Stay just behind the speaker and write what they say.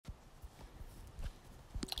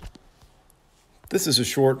This is a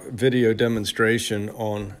short video demonstration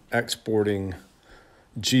on exporting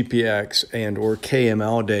GPX and or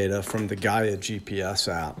KML data from the Gaia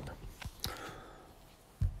GPS app.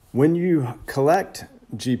 When you collect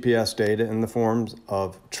GPS data in the forms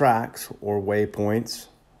of tracks or waypoints,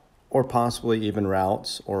 or possibly even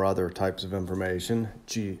routes or other types of information,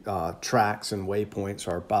 tracks and waypoints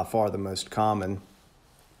are by far the most common.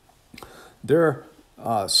 They're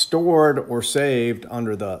stored or saved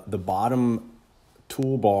under the bottom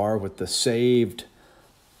toolbar with the saved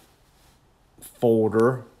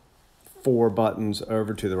folder, 4 buttons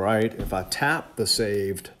over to the right. If I tap the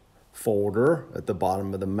saved folder at the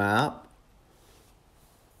bottom of the map,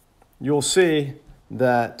 you'll see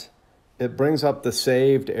that it brings up the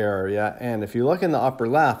saved area, and if you look in the upper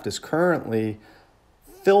left, it's currently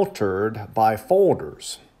filtered by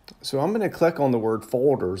folders. So I'm going to click on the word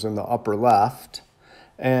folders in the upper left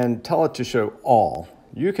and tell it to show all.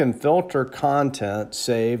 You can filter content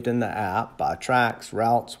saved in the app by tracks,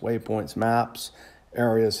 routes, waypoints, maps,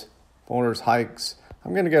 areas, folders, hikes.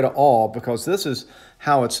 I'm going to go to all because this is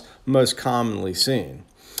how it's most commonly seen.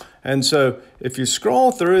 And so if you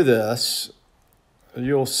scroll through this,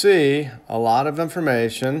 you'll see a lot of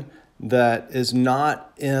information that is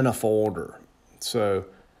not in a folder. So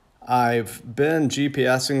I've been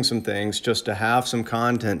GPSing some things just to have some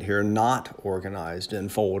content here not organized in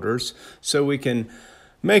folders so we can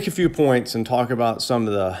make a few points and talk about some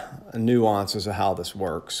of the nuances of how this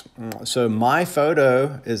works. So my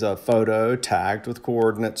photo is a photo tagged with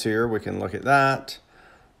coordinates here. We can look at that.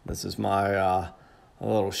 This is my a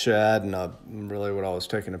little shed, and really what I was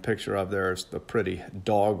taking a picture of there is the pretty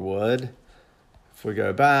dogwood. If we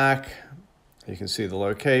go back, you can see the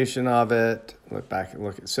location of it. Look back and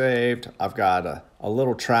look at saved. I've got a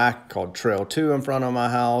little track called Trail 2 in front of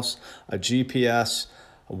my house, a GPS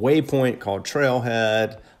a waypoint called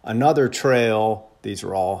Trailhead, another trail. These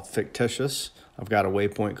are all fictitious. I've got a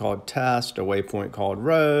waypoint called Test, a waypoint called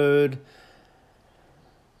Road,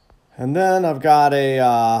 and then I've got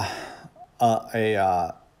a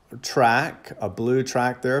track, a blue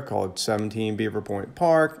track there called 17 Beaver Point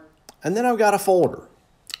Park, and then I've got a folder.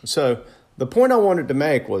 So the point I wanted to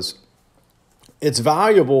make was it's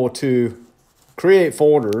valuable to create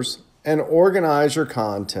folders and organize your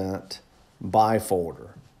content by folder.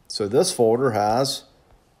 So this folder has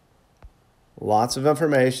lots of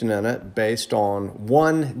information in it based on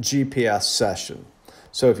one GPS session.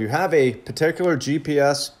 So if you have a particular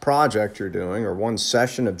GPS project you're doing or one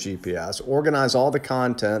session of GPS, organize all the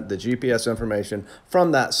content, the GPS information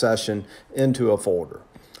from that session into a folder.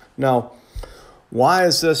 Now, why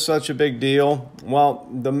is this such a big deal? Well,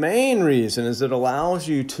 the main reason is it allows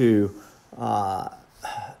you to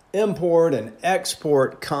import and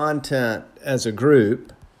export content as a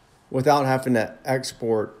group without having to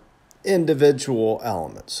export individual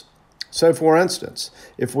elements. So for instance,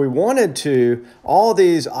 if we wanted to, all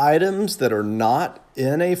these items that are not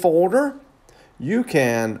in a folder, you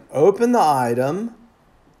can open the item,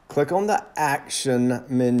 click on the action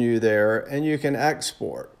menu there, and you can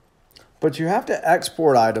export. But you have to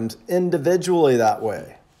export items individually that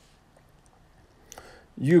way.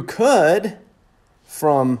 You could,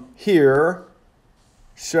 from here,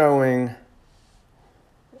 showing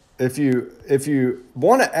if you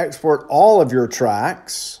want to export all of your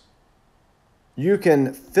tracks, you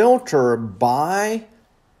can filter by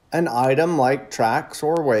an item like tracks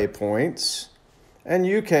or waypoints, and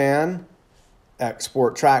you can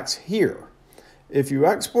export tracks here. If you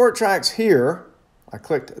export tracks here, I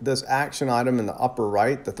clicked this action item in the upper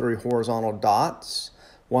right, the 3 horizontal dots.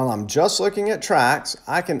 While I'm just looking at tracks,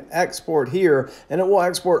 I can export here, and it will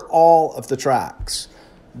export all of the tracks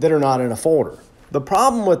that are not in a folder. The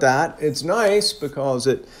problem with that, it's nice because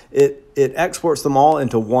it exports them all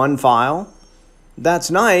into one file.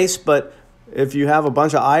 That's nice, but if you have a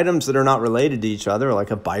bunch of items that are not related to each other,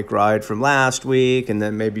 like a bike ride from last week, and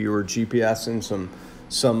then maybe you were GPSing some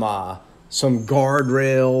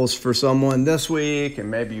guardrails for someone this week,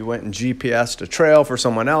 and maybe you went and GPSed a trail for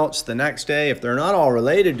someone else the next day, if they're not all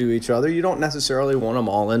related to each other, you don't necessarily want them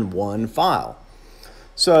all in one file.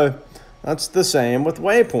 So that's the same with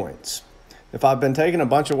waypoints. If I've been taking a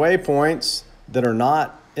bunch of waypoints that are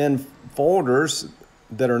not in folders,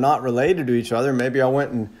 that are not related to each other, maybe I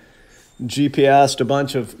went and GPSed a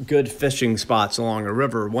bunch of good fishing spots along a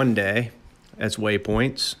river one day as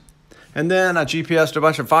waypoints, and then I GPSed a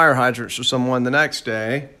bunch of fire hydrants for someone the next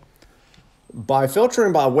day. By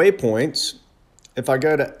filtering by waypoints, if I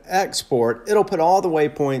go to export, it'll put all the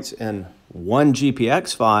waypoints in one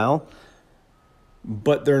GPX file,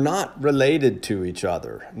 but they're not related to each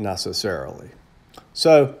other necessarily.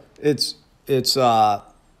 So it's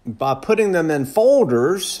by putting them in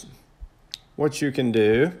folders, what you can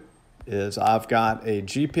do is I've got a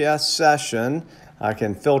GPS session. I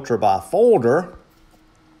can filter by folder.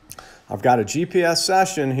 I've got a GPS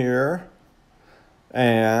session here,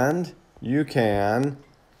 and you can,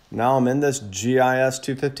 now I'm in this GIS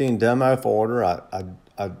 215 demo folder.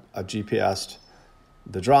 I GPSed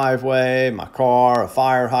the driveway, my car, a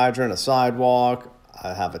fire hydrant, a sidewalk.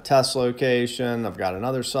 I have a test location. I've got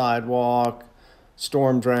another sidewalk,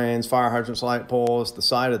 storm drains, fire hydrants, light poles, the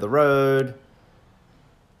side of the road,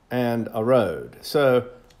 and a road. So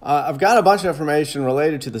I've got a bunch of information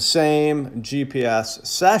related to the same GPS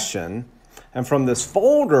session. And from this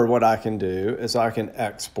folder, what I can do is I can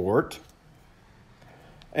export.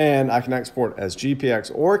 And I can export as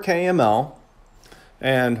GPX or KML.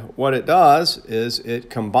 And what it does is it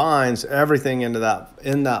combines everything in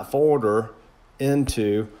that folder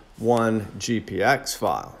into one GPX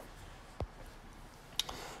file.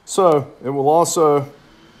 So it will also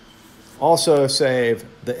save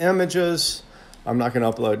the images. I'm not going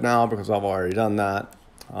to upload now because I've already done that.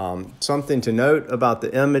 Something to note about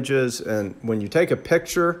the images, and when you take a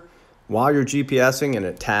picture while you're GPSing and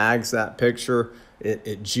it tags that picture,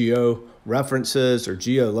 it geo-references or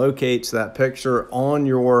geolocates that picture on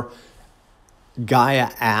your Gaia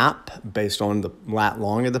app based on the lat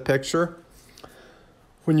long of the picture.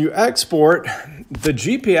 When you export the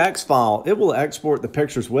GPX file, it will export the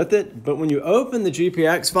pictures with it, but when you open the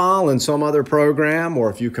GPX file in some other program,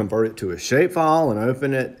 or if you convert it to a shapefile and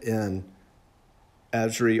open it in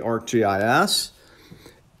Esri ArcGIS,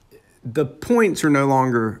 the points are no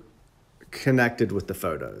longer connected with the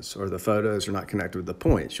photos, or the photos are not connected with the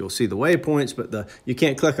points. You'll see the waypoints, but you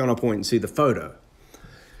can't click on a point and see the photo.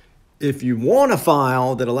 If you want a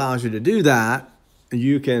file that allows you to do that,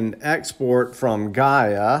 you can export from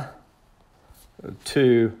Gaia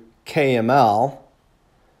to KML.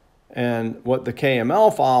 And what the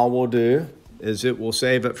KML file will do is it will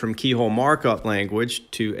save it from keyhole markup language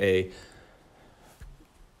to a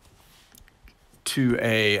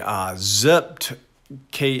zipped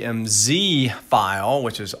KMZ file,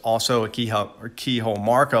 which is also a keyhole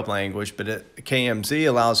markup language, but KMZ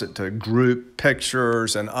allows it to group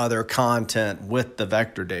pictures and other content with the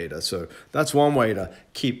vector data. So that's one way to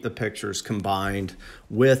keep the pictures combined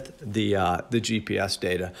with the GPS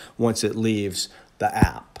data once it leaves the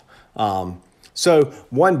app. So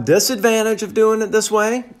one disadvantage of doing it this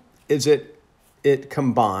way is it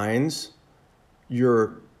combines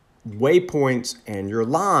your waypoints and your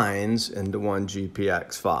lines into one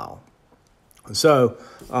GPX file. So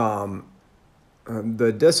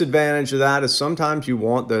the disadvantage of that is sometimes you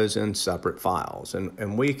want those in separate files,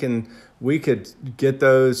 and we could get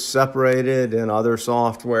those separated in other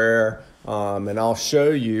software, and I'll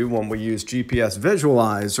show you when we use GPS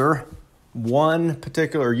Visualizer one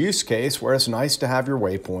particular use case where it's nice to have your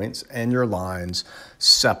waypoints and your lines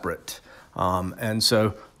separate. And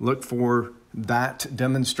so look for that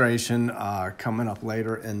demonstration coming up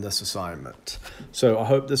later in this assignment. So I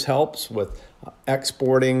hope this helps with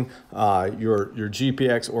exporting your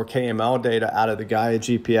GPX or KML data out of the Gaia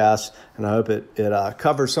GPS, and I hope it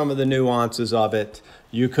covers some of the nuances of it.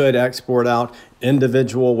 You could export out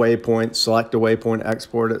individual waypoints, select a waypoint,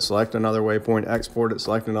 export it, select another waypoint, export it,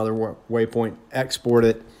 select another waypoint, export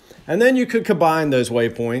it, and then you could combine those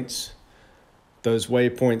waypoints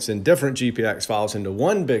in different GPX files into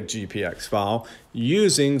one big GPX file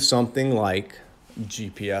using something like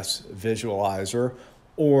GPS Visualizer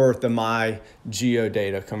or the My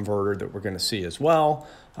Geodata Converter that we're going to see as well.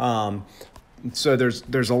 So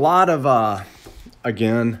there's a lot of,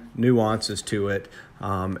 again, nuances to it,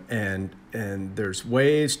 and there's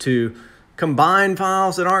ways to combine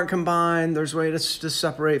files that aren't combined. There's ways to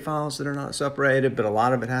separate files that are not separated, but a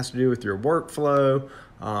lot of it has to do with your workflow,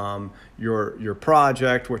 your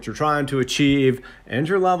project, what you're trying to achieve, and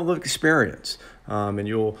your level of experience. And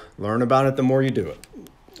you'll learn about it the more you do it.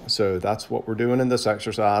 So that's what we're doing in this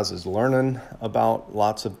exercise, is learning about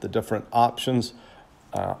lots of the different options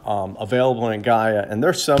available in Gaia, and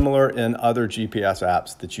they're similar in other GPS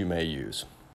apps that you may use.